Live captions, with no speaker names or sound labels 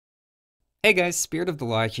Hey guys, Spirit of the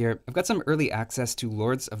Law here. I've got some early access to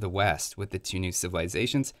Lords of the West with the two new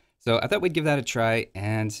civilizations, so I thought we'd give that a try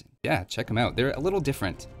and yeah, check them out. They're a little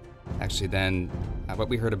different actually than what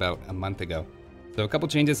we heard about a month ago. So a couple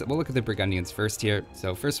changes. We'll look at the Burgundians first here.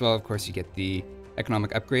 So first of all, of course, you get the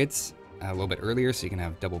economic upgrades a little bit earlier, so you can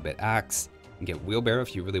have double bit axe and get wheelbarrow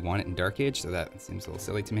if you really want it in Dark Age, so that seems a little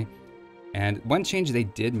silly to me. And one change they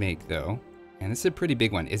did make though, and this is a pretty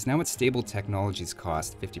big one, is now its stable technologies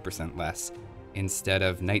cost 50% less instead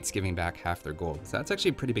of knights giving back half their gold. So that's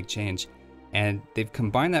actually a pretty big change. And they've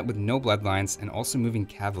combined that with no bloodlines and also moving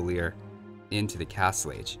Cavalier into the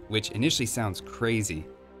Castle Age, which initially sounds crazy.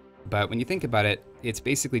 But when you think about it, it's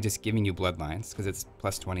basically just giving you bloodlines because it's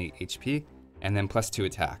plus 20 HP and then plus 2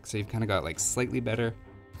 attack. So you've kind of got like slightly better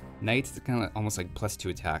knights. It's kind of almost like plus 2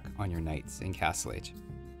 attack on your knights in Castle Age.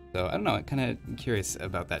 So I don't know, I'm kind of curious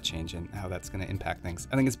about that change and how that's going to impact things.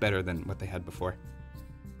 I think it's better than what they had before.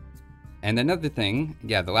 And another thing,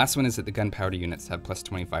 yeah, the last one is that the gunpowder units have plus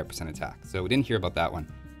 25% attack. So we didn't hear about that one.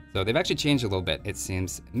 So they've actually changed a little bit. It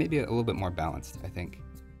seems maybe a little bit more balanced, I think,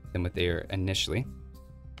 than what they were initially.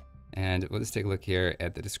 And we'll just take a look here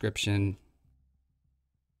at the description.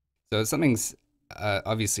 So something's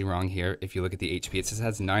obviously wrong here. If you look at the HP, it says it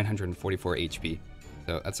has 944 HP.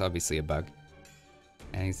 So that's obviously a bug.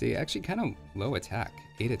 And you see, actually kind of low attack,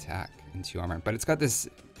 8 attack and 2 armor, but it's got this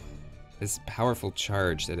powerful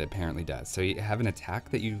charge that it apparently does. So you have an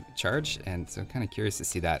attack that you charge, and so I'm kind of curious to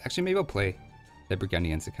see that. Actually, maybe I'll play the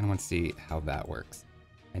Burgundians. I kind of want to see how that works.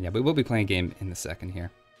 And yeah, we will be playing a game in the second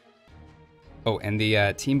here. Oh, and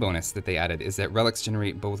the team bonus that they added is that relics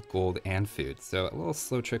generate both gold and food. So a little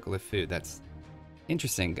slow trickle of food. That's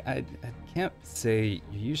interesting. I can't say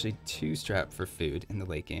you're usually too strapped for food in the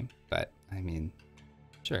late game, but I mean,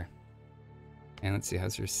 sure. And let's see,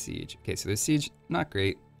 how's their siege? Okay, so their siege, not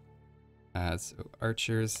great. So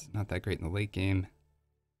archers, not that great in the late game.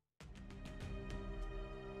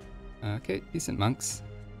 Okay, decent monks.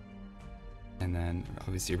 And then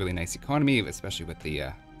obviously a really nice economy, especially with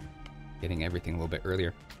the getting everything a little bit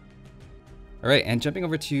earlier. All right, and jumping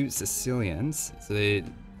over to Sicilians. So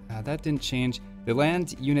that didn't change. The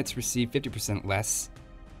land units receive 50% less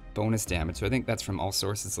bonus damage. So I think that's from all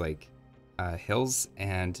sources like hills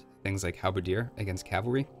and things like halberdier against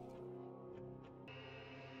cavalry.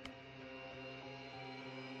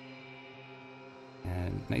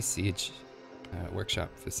 And nice siege workshop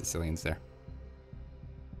for the Sicilians there.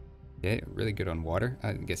 Okay, really good on water.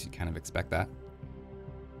 I guess you'd kind of expect that.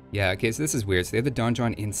 Yeah, okay, so this is weird. So they have the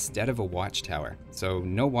donjon instead of a watchtower. So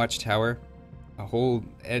no watchtower,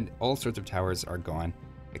 and all sorts of towers are gone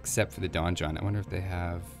except for the donjon. I wonder if they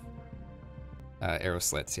have arrow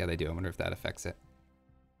slits. Yeah, they do. I wonder if that affects it.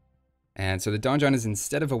 And so the donjon is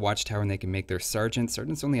instead of a watchtower, and they can make their sergeants.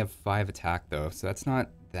 Sergeants only have 5 attack though, so that's not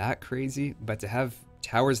that crazy. But to have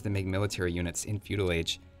towers that make military units in feudal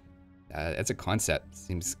age, as a concept,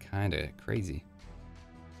 seems kind of crazy.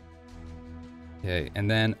 Okay, and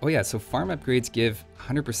then, oh yeah, so farm upgrades give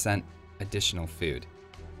 100% additional food.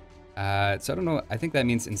 So I don't know, I think that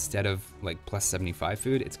means instead of like plus 75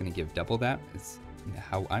 food, it's going to give double that, is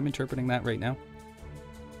how I'm interpreting that right now.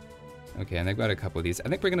 Okay, and they've got a couple of these. I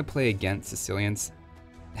think we're going to play against Sicilians.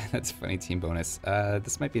 That's a funny team bonus.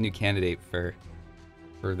 This might be a new candidate for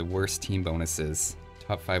the worst team bonuses.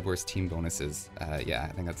 Top 5 worst team bonuses. Yeah,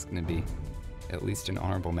 I think that's going to be at least an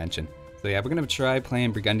honorable mention. So yeah, we're going to try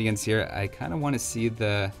playing Burgundians here. I kind of want to see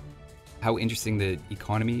how interesting the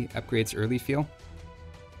economy upgrades early feel.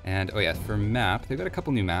 And oh yeah, for map, they've got a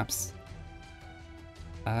couple new maps.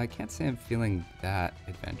 I can't say I'm feeling that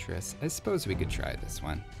adventurous. I suppose we could try this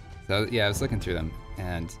one. So yeah, I was looking through them,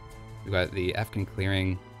 and we've got the Afghan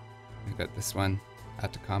clearing. We've got this one,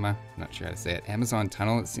 Atacama. I'm not sure how to say it. Amazon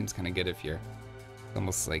tunnel. It seems kind of good if you're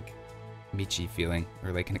almost like Michi feeling,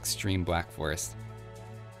 or like an extreme black forest.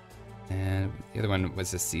 And the other one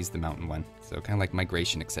was the seize the mountain one. So kind of like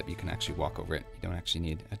migration, except you can actually walk over it. You don't actually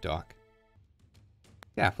need a dock.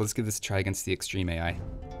 Yeah, well, let's give this a try against the extreme AI.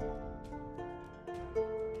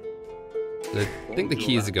 So I think the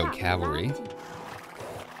key is to go cavalry.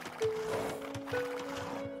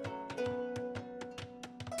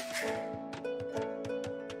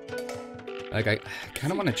 Like, I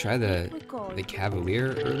kind of want to try the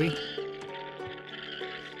Cavalier early.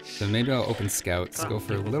 So maybe I'll open Scouts, go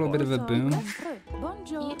for a little bit of a boom.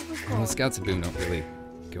 Well, Scouts and boom don't really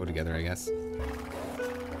go together, I guess.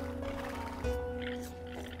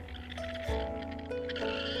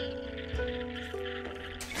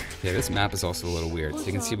 Yeah, this map is also a little weird. So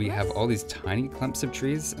you can see we have all these tiny clumps of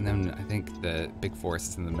trees, and then I think the big forest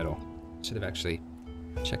is in the middle. Should have actually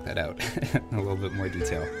checked that out in a little bit more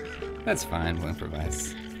detail. That's fine, we'll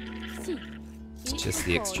improvise. It's just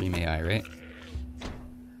the extreme AI, right?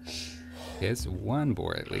 Okay, it's one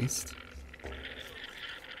boar at least.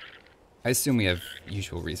 I assume we have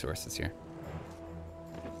usual resources here.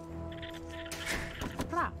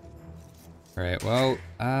 Alright, well,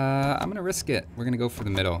 I'm gonna risk it. We're gonna go for the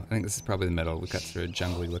middle. I think this is probably the middle. We've got sort of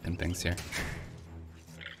jungly looking things here.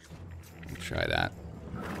 We'll try that.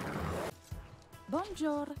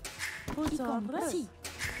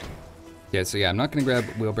 Yeah, so yeah, I'm not gonna grab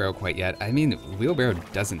wheelbarrow quite yet. I mean, wheelbarrow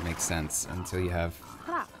doesn't make sense until you have...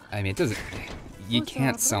 I mean, it doesn't... You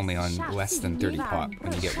can't sell me on less than 30 pop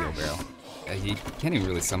when you get wheelbarrow. You can't even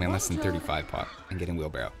really sell me on less than 35 pop and getting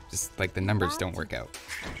wheelbarrow. Just, like, the numbers don't work out.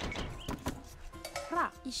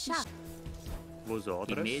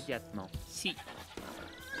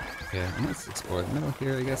 Yeah, let's explore the middle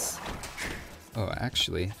here, I guess. Oh,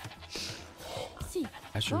 actually,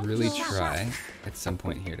 I should really try at some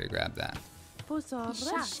point here to grab that.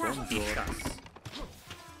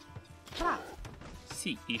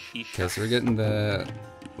 Okay, so we're getting the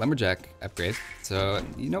lumberjack upgrade. So,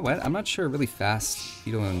 you know what? I'm not sure really fast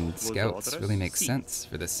beetle and scouts really makes sense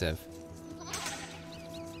for this civ.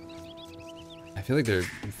 I feel like their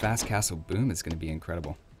fast castle boom is going to be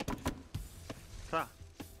incredible. We'll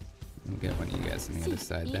get one of you guys on the other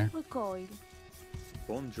side there.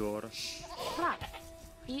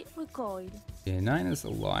 Yeah, 9 is a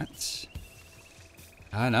lot.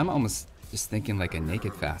 And I'm almost just thinking like a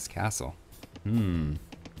naked fast castle. It's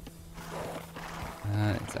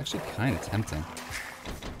actually kind of tempting.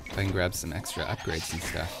 If I can grab some extra upgrades and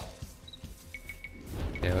stuff.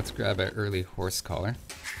 Okay, let's grab an early horse collar.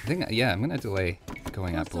 I think, yeah, I'm gonna delay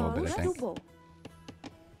going up a little bit, I think.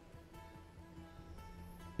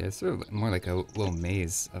 Yeah, it's sort of more like a little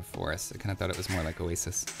maze of forest. I kind of thought it was more like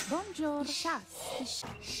Oasis.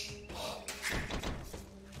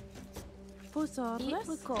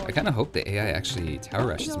 I kind of hope the AI actually tower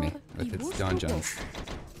rushes me with its donjons. I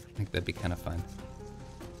think that'd be kind of fun.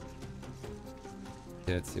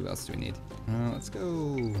 Okay, let's see, what else do we need? Let's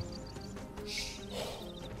go...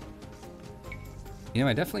 You know,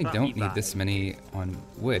 I definitely don't need this many on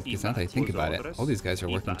wood, because now that I think about it, all these guys are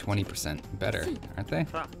working 20% better, aren't they?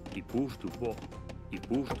 Okay,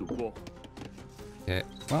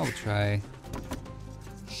 well, we'll try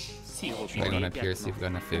going up here, see if we've got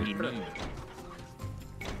enough food.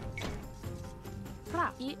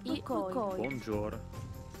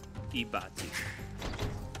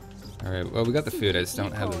 Alright, well, we got the food, I just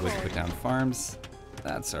don't have the wood to put down farms.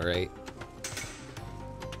 That's alright.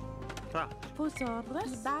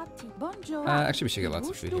 Actually, we should get lots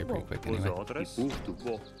of food here pretty quick anyway.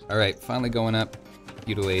 Alright, finally going up.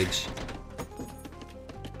 Feudal age.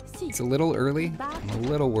 It's a little early. I'm a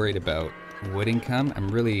little worried about wood income. I'm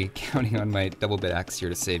really counting on my double bit axe here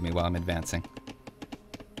to save me while I'm advancing.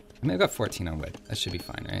 I mean, I've got 14 on wood. That should be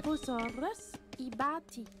fine, right?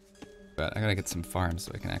 But I gotta get some farms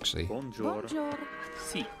so I can actually go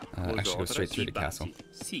straight through the castle.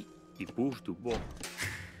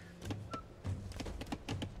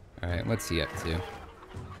 Alright, what's he up to?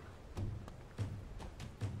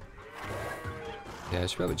 Yeah, I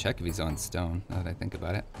should probably check if he's on stone, now that I think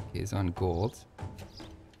about it. He's on gold.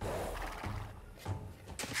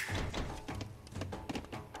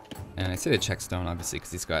 And I say to check stone, obviously,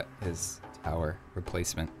 because he's got his tower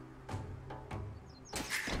replacement.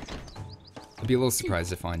 I'd be a little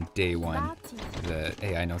surprised if on day 1 the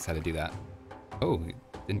AI knows how to do that. Oh, he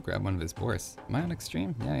didn't grab one of his boars. Am I on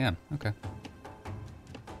extreme? Yeah, I am. Okay.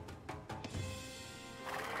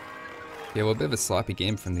 Yeah, well, a bit of a sloppy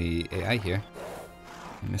game from the AI here.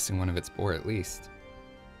 I'm missing one of its boar at least.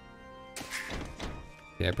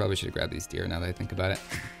 Yeah, I probably should have grabbed these deer now that I think about it.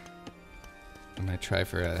 I'm gonna try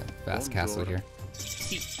for a fast castle here.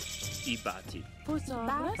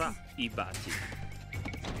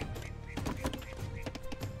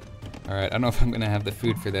 Alright, I don't know if I'm gonna have the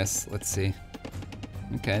food for this. Let's see.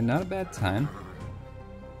 Okay, not a bad time.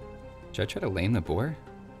 Should I try to lame the boar?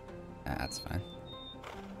 Ah, that's fine.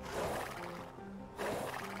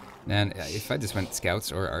 Man, if I just went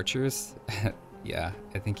scouts or archers, yeah,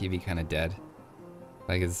 I think he'd be kind of dead.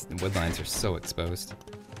 Like, his wood lines are so exposed.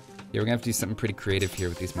 Yeah, we're gonna have to do something pretty creative here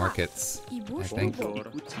with these markets, I think.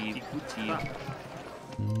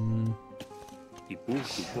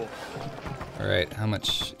 Alright, how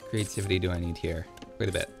much creativity do I need here? Quite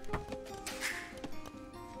a bit.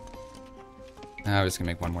 I'm just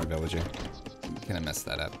gonna make one more villager. I'm gonna mess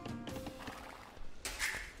that up.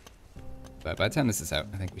 But by the time this is out,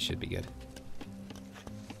 I think we should be good.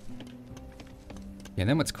 Yeah, and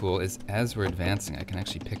then what's cool is as we're advancing, I can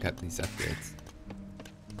actually pick up these upgrades.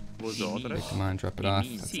 Okay, come on, drop it off.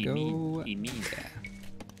 Let's go. Yeah.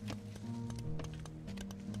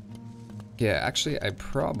 Yeah, actually, I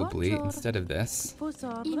probably, instead of this...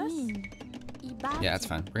 Yeah, it's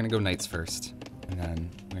fine. We're gonna go knights first, and then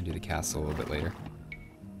we're gonna do the castle a little bit later.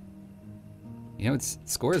 You know, its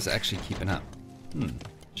score is actually keeping up.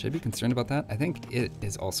 Should I be concerned about that? I think it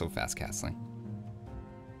is also fast castling.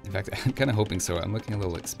 In fact, I'm kind of hoping so. I'm looking a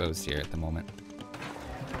little exposed here at the moment.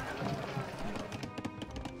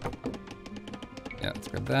 Yeah, let's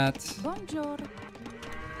grab that. Bonjour.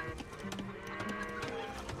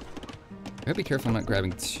 I gotta be careful I'm not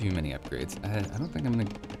grabbing too many upgrades. I don't think I'm gonna...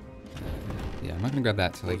 yeah, I'm not gonna grab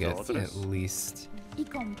that till I get at least...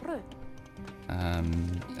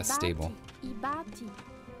 a stable.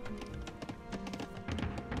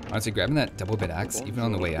 Honestly, grabbing that double bit axe, even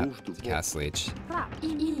on the way up to Castle Age, I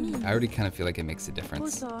already kind of feel like it makes a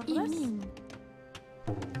difference.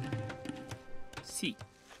 Si.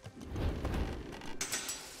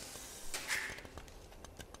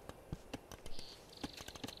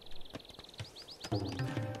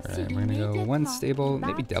 Alright, we're gonna go one stable,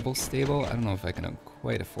 maybe double stable. I don't know if I can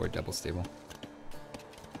quite afford double stable.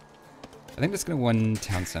 I think I'm just gonna one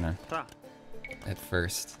town center at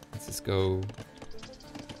first. Let's just go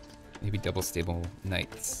maybe double stable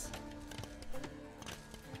knights.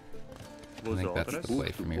 I think that's the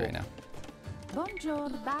play for me right now.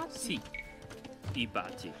 Si.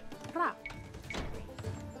 Ibati.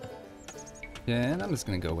 Yeah, and I'm just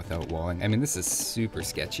gonna go without walling. I mean, this is super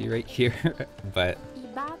sketchy right here, but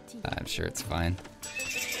I'm sure it's fine.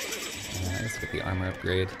 Let's get the armor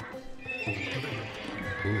upgrade.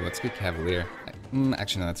 Ooh, let's get Cavalier.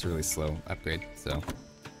 Actually, no, that's a really slow upgrade, so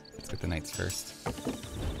let's get the Knights first.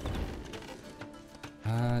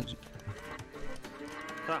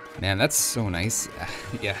 Man, that's so nice.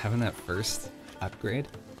 Yeah, having that first upgrade.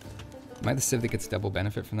 Am I the civ that gets double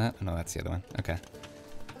benefit from that? Oh, no, that's the other one. Okay.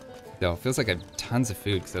 Still, feels like I have tons of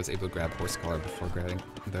food because I was able to grab horse collar before grabbing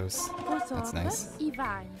those. That's nice.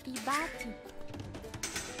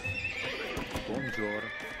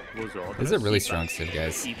 This is a really strong civ,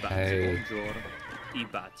 guys.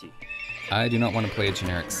 I do not want to play a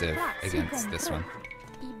generic civ against this one.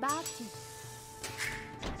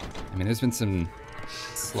 I mean, there's been some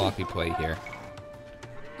sloppy play here.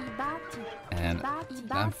 And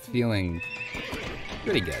I'm feeling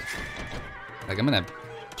pretty good. Like, I'm gonna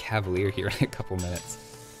Cavalier here in a couple minutes.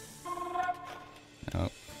 Oh.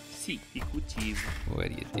 What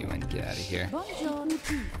are you doing? Get out of here.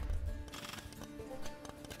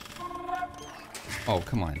 Oh,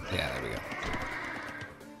 come on. Yeah, there we go.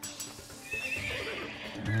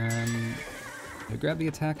 Did I grab the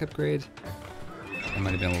attack upgrade? I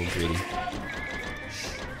might have been a little greedy.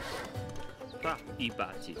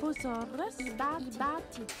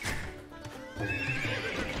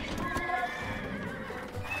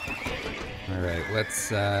 Alright, let's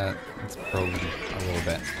probe a little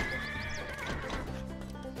bit.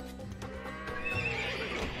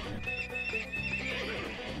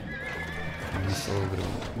 Just a little bit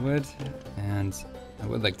of wood, and I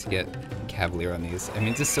would like to get Cavalier on these. I mean,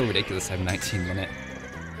 it's just so ridiculous to have a 19-minute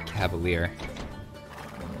Cavalier.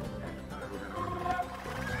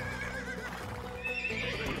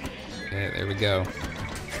 Okay, there we go.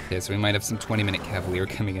 Okay, so we might have some 20-minute Cavalier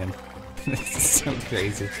coming in. This is so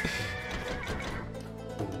crazy.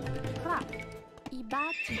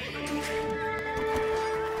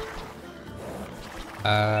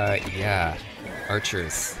 Yeah.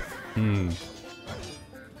 Archers.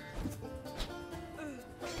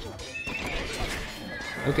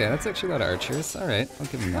 Okay, that's actually a lot of archers. Alright, I'll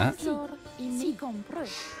give them that.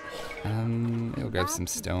 I'll grab some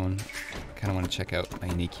stone. Kinda want to check out my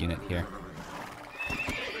unique unit here.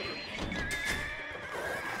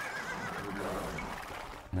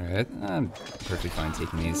 Alright, I'm perfectly fine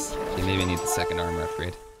taking these. Okay, maybe I need the second armor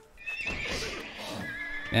upgrade.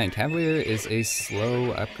 Man, Cavalier is a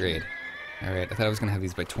slow upgrade. Alright, I thought I was gonna have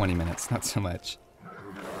these by 20 minutes, not so much.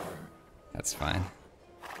 That's fine.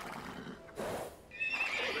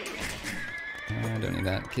 I don't need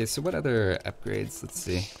that. Okay, so what other upgrades? Let's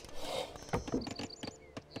see.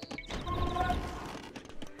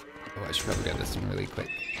 Oh, I should probably grab this one really quick.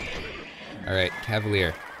 Alright,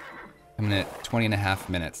 Cavalier. I'm at 20.5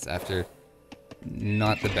 minutes after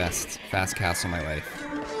not the best fast castle in my life.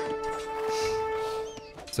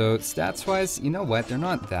 So stats-wise, you know what? They're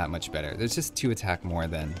not that much better. There's just 2 attack more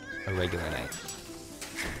than a regular knight.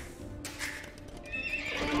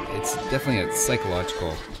 It's definitely a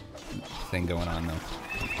psychological thing going on, though.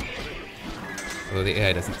 Although the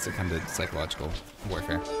AI doesn't succumb to psychological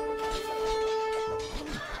warfare.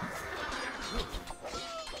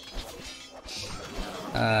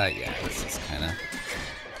 Yeah, this is kinda...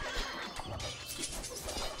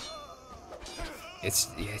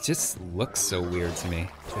 it just looks so weird to me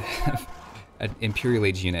to have an Imperial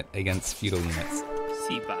Age unit against feudal units.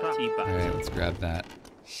 Alright, let's grab that.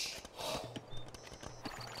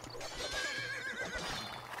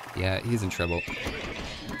 Yeah, he's in trouble.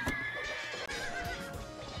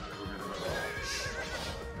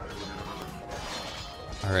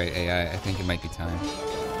 Alright, AI, I think it might be time.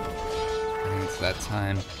 I think it's that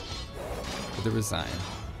time for the resign.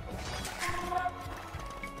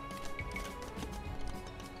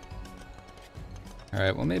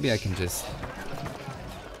 Alright, well maybe I can just...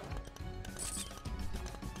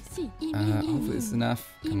 hopefully this is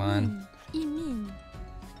enough. Come on.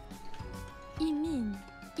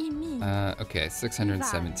 Okay,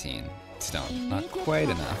 617 stone. Not quite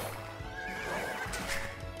enough.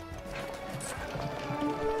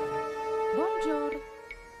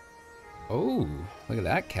 Oh, look at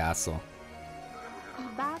that castle.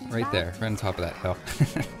 Right there, right on top of that hill.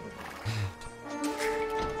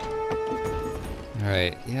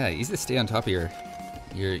 Alright, yeah, easy to stay on top of your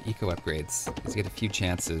eco upgrades. Because you get a few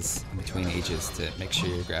chances in between ages to make sure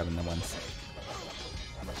you're grabbing the ones.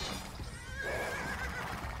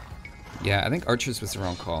 Yeah, I think archers was the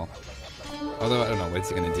wrong call. Although, I don't know, what's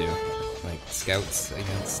he gonna do? Like, scouts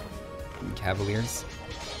against cavaliers?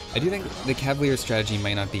 I do think the cavalier strategy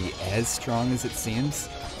might not be as strong as it seems.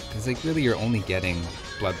 Because, like, really you're only getting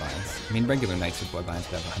bloodlines. I mean, regular knights with bloodlines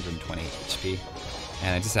would have 120 HP.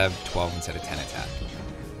 And I just have 12 instead of 10 attack.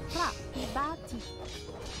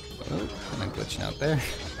 Oh, kind of glitching out there.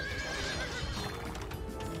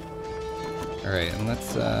 Alright, and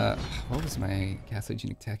let's, what was my castle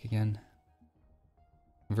unique tech again?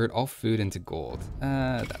 Convert all food into gold.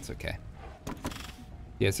 That's okay.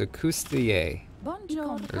 Yeah, so Coustier.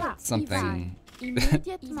 Or something,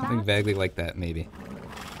 something vaguely like that, maybe.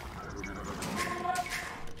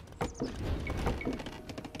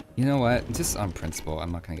 You know what? Just on principle,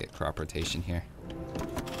 I'm not gonna get crop rotation here.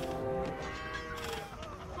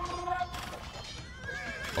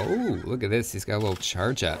 Oh, look at this. He's got a little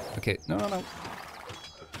charge up. Okay, no, no, no.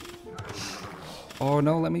 Oh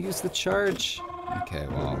no, let me use the charge. Okay,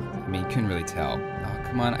 well, I mean, you couldn't really tell. Oh,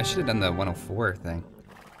 come on. I should have done the 104 thing.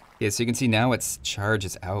 Yeah, so you can see now its charge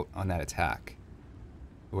is out on that attack.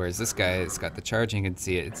 Whereas this guy has got the charge and you can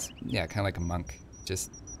see it. It's, yeah, kind of like a monk.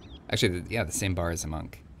 Just, actually, yeah, the same bar as a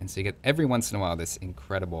monk. And so you get every once in a while this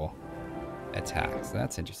incredible attack. So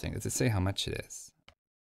that's interesting. Does it say how much it is?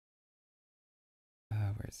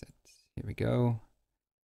 Where is it? Here we go.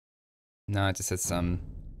 No, it just says some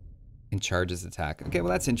can charge his attack. Okay,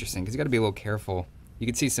 well that's interesting because you got to be a little careful. You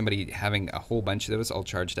can see somebody having a whole bunch of those all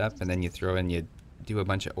charged up, and then you throw in, you do a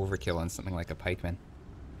bunch of overkill on something like a pikeman.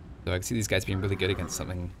 So I can see these guys being really good against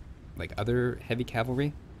something like other heavy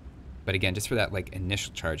cavalry. But again, just for that like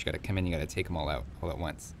initial charge, you got to come in, you got to take them all out all at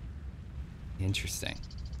once. Interesting.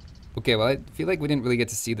 Okay, well I feel like we didn't really get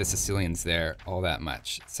to see the Sicilians there all that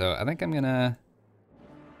much. So I think I'm gonna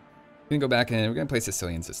go back and we're gonna play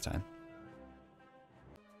Sicilians this time.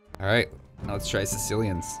 All right, now let's try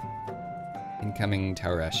Sicilians. Incoming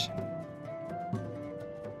tower rush.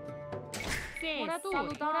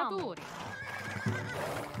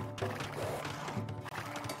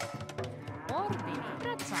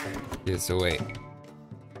 Yeah, so wait.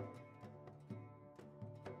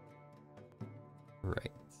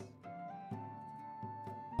 Right.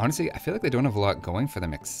 Honestly, I feel like they don't have a lot going for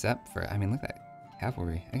them except for, I mean, look at that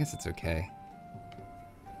cavalry. I guess it's okay.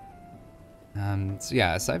 So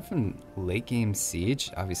yeah, aside from late game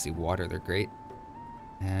siege, obviously water, they're great.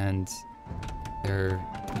 And their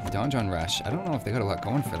Donjon Rush, I don't know if they got a lot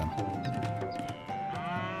going for them.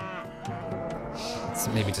 It's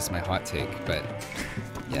maybe just my hot take, but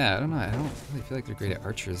yeah, I don't know. I don't really feel like they're great at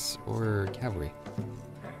archers or cavalry.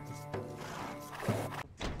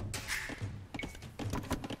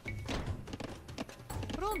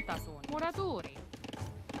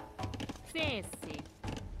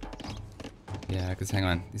 Yeah, because hang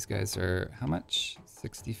on, these guys are how much?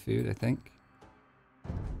 60 food, I think.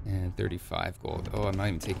 And 35 gold. Oh, I'm not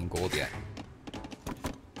even taking gold yet.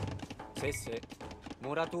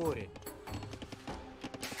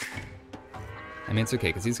 I mean, it's okay,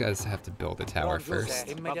 because these guys have to build a tower first.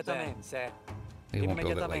 They won't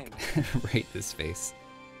build it, like, right this face.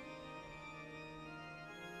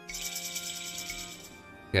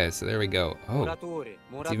 Okay, so there we go. Oh,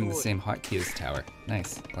 it's even the same hotkey as tower.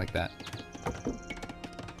 Nice, I like that.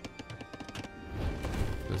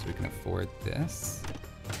 Suppose we can afford this.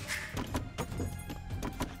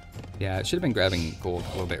 Yeah, I should have been grabbing gold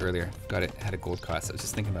a little bit earlier. Got it, had a gold cost. I was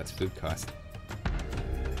just thinking about its food cost.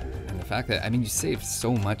 And the fact that, I mean, you save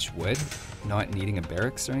so much wood not needing a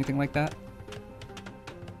barracks or anything like that.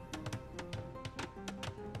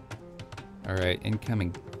 Alright,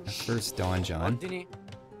 incoming first donjon. Ordini.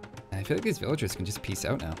 I feel like these villagers can just peace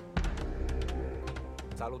out now.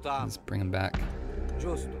 Salutiamo. Let's bring them back.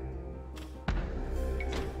 Giusto.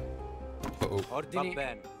 Uh-oh. Ordini. Va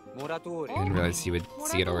bene. Muratori. I didn't realize he would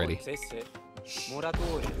see it already. Sì, sì.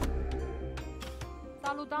 Muratori.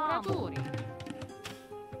 Salutiamo.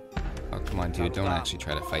 Oh, come on, dude. Don't actually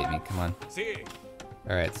try to fight me. Come on.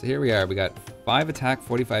 Alright, so here we are. We got 5 attack,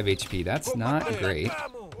 45 HP. That's not great.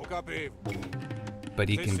 But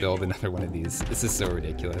he can build another one of these. This is so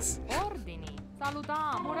ridiculous. Ordini.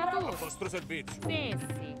 Salutiamo. Muratori. Sì,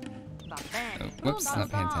 sì. Va bene. Oh, whoops, not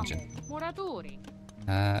paying attention. Muratori.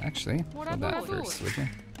 Actually, hold that first, would you?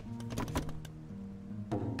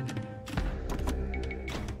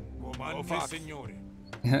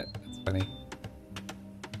 That's funny.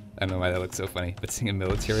 I don't know why that looks so funny, but seeing a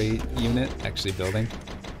military unit actually building.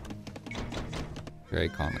 Very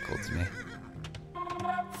comical to me.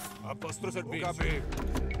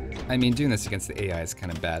 I mean, doing this against the AI is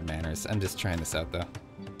kind of bad manners. I'm just trying this out though.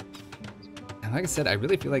 And like I said, I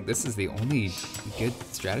really feel like this is the only good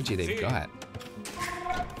strategy they've got.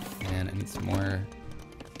 And I need some more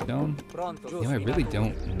stone. You know, I really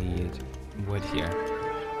don't need wood here.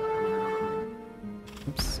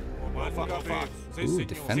 Oops. Ooh,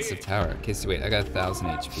 defensive tower. Okay, so wait, I got 1,000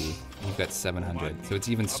 HP. You've got 700, so it's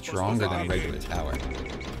even stronger than a regular tower.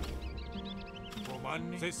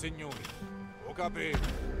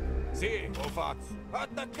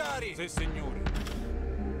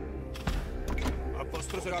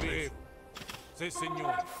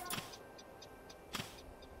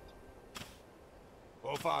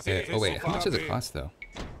 Okay, oh wait, how much does it cost though?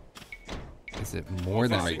 Is it more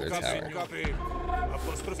than a regular tower?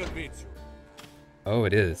 Oh,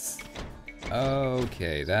 it is.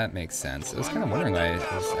 Okay, that makes sense. I was kind of wondering why it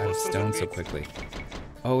was out of stone so quickly.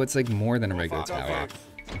 Oh, it's like more than a regular tower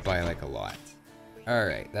by like a lot. All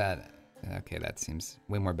right, okay, that seems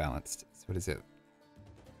way more balanced. So what is it?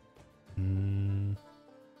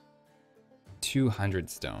 200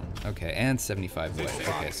 stone. Okay, and 75 wood.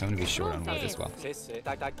 Okay, so I'm gonna be short on wood as well.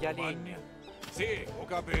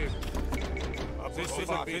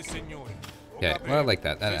 Okay, well, I like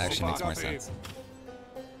that. That actually makes more sense.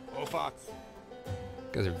 You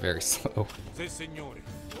guys are very slow.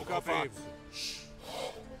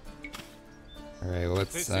 Alright, well,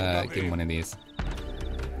 let's give him one of these.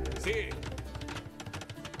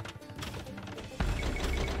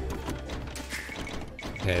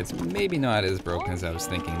 Okay, it's maybe not as broken as I was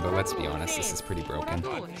thinking, but let's be honest, this is pretty broken.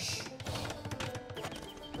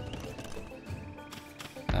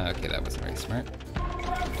 Okay, that wasn't very smart.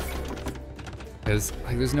 Because,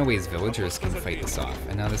 like, there's no way his villagers can fight this off.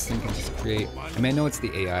 And now this thing can just create... I mean, I know it's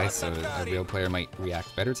the AI, so a real player might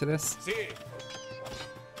react better to this.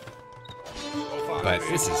 But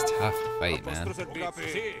this is tough to fight, man.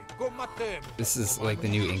 This is like the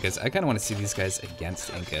new Incas. I kind of want to see these guys against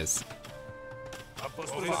Incas.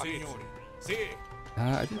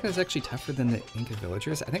 Are these guys actually tougher than the Inca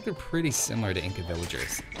villagers? I think they're pretty similar to Inca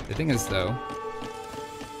villagers. The thing is, though...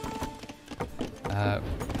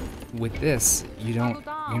 with this, you're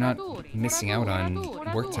not missing out on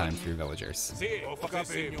work time for your villagers.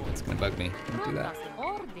 It's gonna bug me. Don't do that.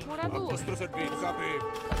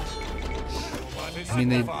 I mean,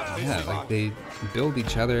 they build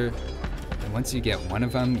each other, and once you get one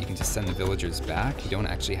of them, you can just send the villagers back. You don't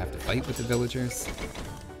actually have to fight with the villagers.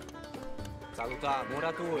 I got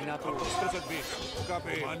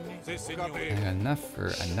enough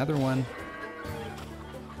for another one.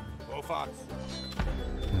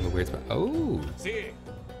 A little weird spot. Oh!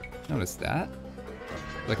 Notice that?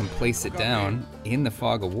 I can place it down in the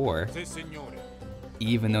fog of war,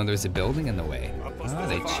 even though there's a building in the way. Oh,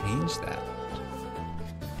 they changed that.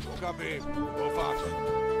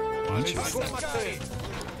 Interesting.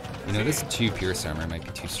 You know, this 2 Pierce armor might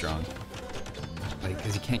be too strong. Like,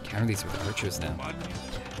 because you can't counter these with archers now.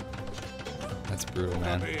 That's brutal,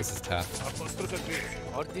 man. This is tough.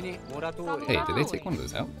 Hey, did they take one of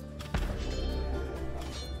those out?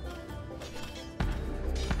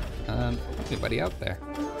 Anybody out there?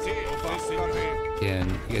 You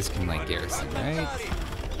guys can like garrison, right?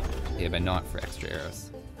 Yeah, but not for extra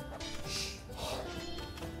arrows.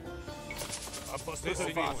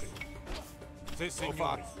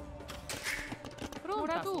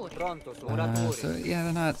 So yeah,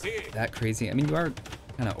 they're not that crazy. I mean, you are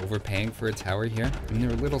kind of overpaying for a tower here. I mean,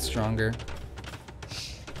 they're a little stronger.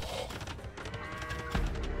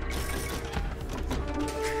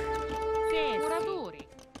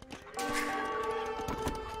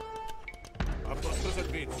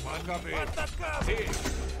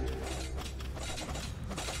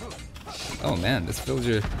 Oh man, this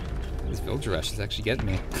villager This villager rush is actually getting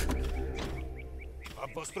me.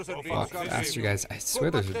 Walk faster, guys. I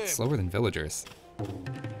swear they're slower than villagers.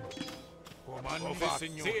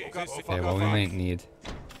 Okay, well, we might need...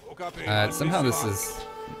 somehow this is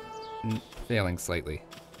failing slightly.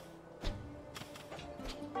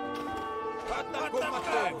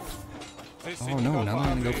 Oh no, now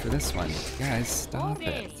I'm gonna go for this one. Guys, stop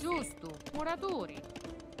it.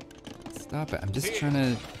 Stop it. I'm just trying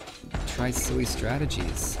to try silly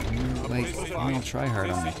strategies. And you're like, you're all try hard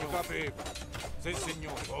on me.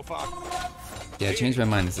 Yeah, I changed my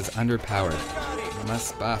mind. This is underpowered. I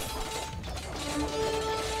must buff.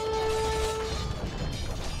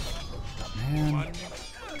 Man.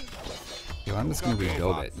 Yo, I'm just gonna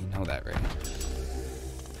rebuild it. You know that, right?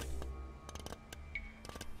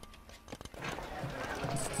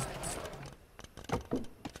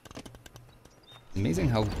 Amazing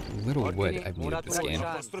how little wood I've needed this game.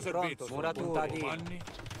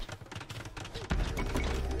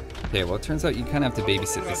 Okay, well it turns out you kind of have to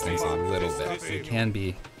babysit these things a little bit. They can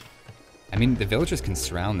be... I mean, the villagers can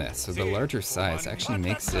surround this, so the larger size actually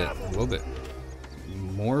makes it a little bit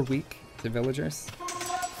more weak to villagers.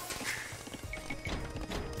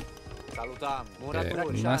 Okay,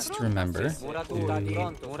 we must remember to make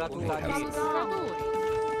houses.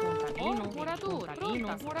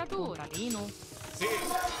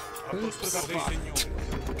 Oops.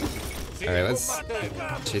 Alright, let's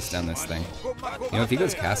chase down this thing. You know, if he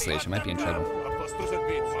goes castle age, I might be in trouble.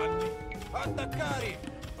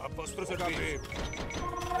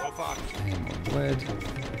 And wood.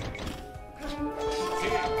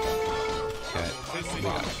 Okay, we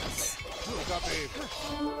got this.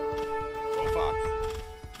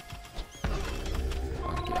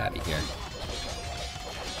 Oh, get out of here.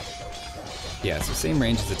 Yeah, so same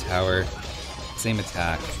range as the tower, same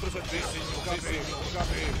attack.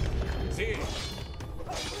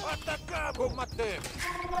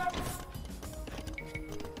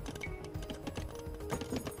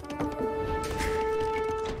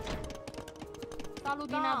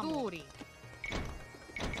 Salutatori.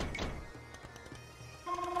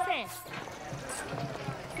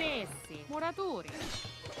 Sessi. Muratori.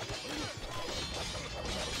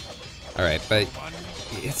 Alright, but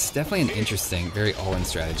it's definitely an interesting, very all-in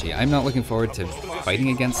strategy. I'm not looking forward to fighting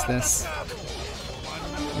against this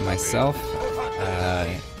myself.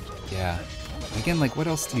 Yeah. Again, like, what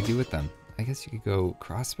else do you do with them? I guess you could go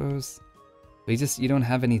crossbows. But you don't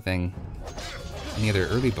have anything, any other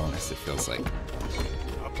early bonus, it feels like.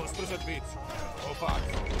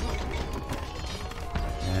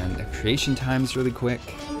 And the creation time's really quick.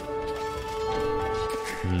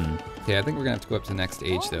 Okay, I think we're gonna have to go up to the next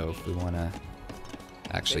age though if we wanna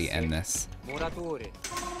actually end this.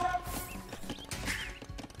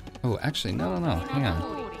 Oh, actually, no, hang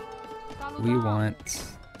on. We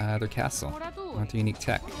want their castle. We want the unique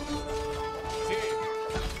tech.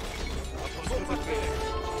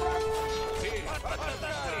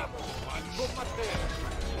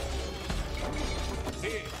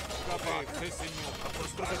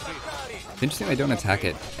 It's interesting I don't attack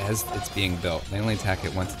it as it's being built. I only attack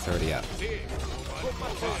it once it's already up.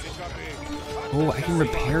 Oh, I can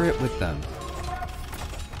repair it with them.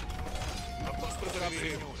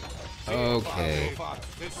 Okay.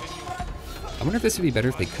 I wonder if this would be better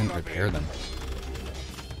if they couldn't repair them.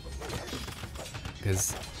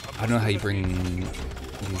 Because I don't know how you bring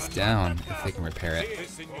these down if they can repair it.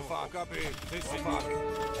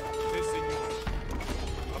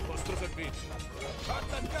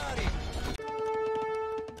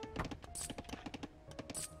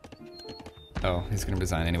 Oh, he's gonna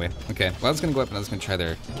resign anyway. Okay, well I was gonna go up and I was gonna try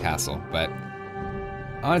their castle, but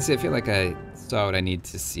honestly I feel like I saw what I need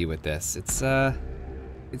to see with this.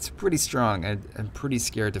 It's pretty strong. I'm pretty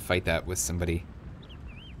scared to fight that with somebody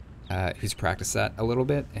who's practiced that a little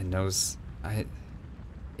bit and knows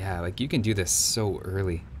yeah, like you can do this so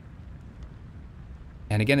early.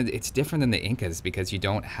 And again, it's different than the Incas because you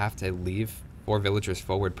don't have to leave 4 villagers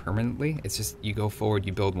forward permanently. It's just you go forward,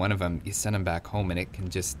 you build one of them, you send them back home, and it can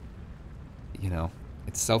just, you know,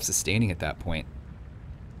 it's self-sustaining at that point.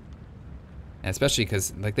 And especially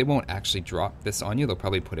because, like, they won't actually drop this on you. They'll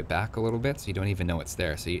probably put it back a little bit, so you don't even know it's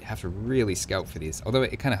there. So you have to really scout for these. Although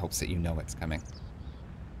it kind of helps that you know it's coming.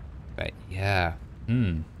 But yeah,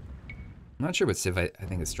 I'm not sure what Civ I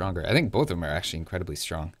think is stronger. I think both of them are actually incredibly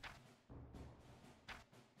strong.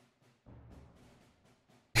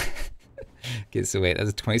 Okay, so wait, that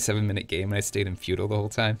was a 27-minute game and I stayed in feudal the whole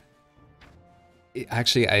time?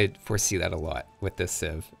 Actually, I foresee that a lot with this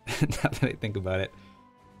Civ, now that I think about it.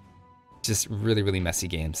 Just really, really messy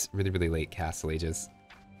games. Really, really late castle ages.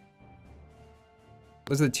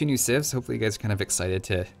 those are the two new civs. Hopefully you guys are kind of excited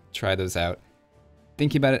to try those out.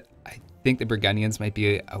 Thinking about it, I think the Burgundians might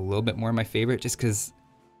be a little bit more my favorite, just because,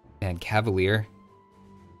 man, Cavalier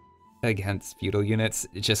against feudal units,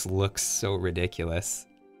 it just looks so ridiculous.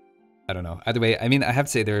 I don't know. Either way, I mean, I have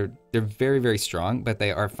to say they're very, very strong, but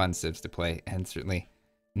they are fun civs to play and certainly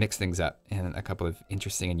mix things up in a couple of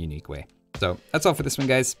interesting and unique way. So that's all for this one,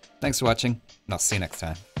 guys. Thanks for watching, and I'll see you next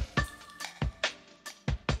time.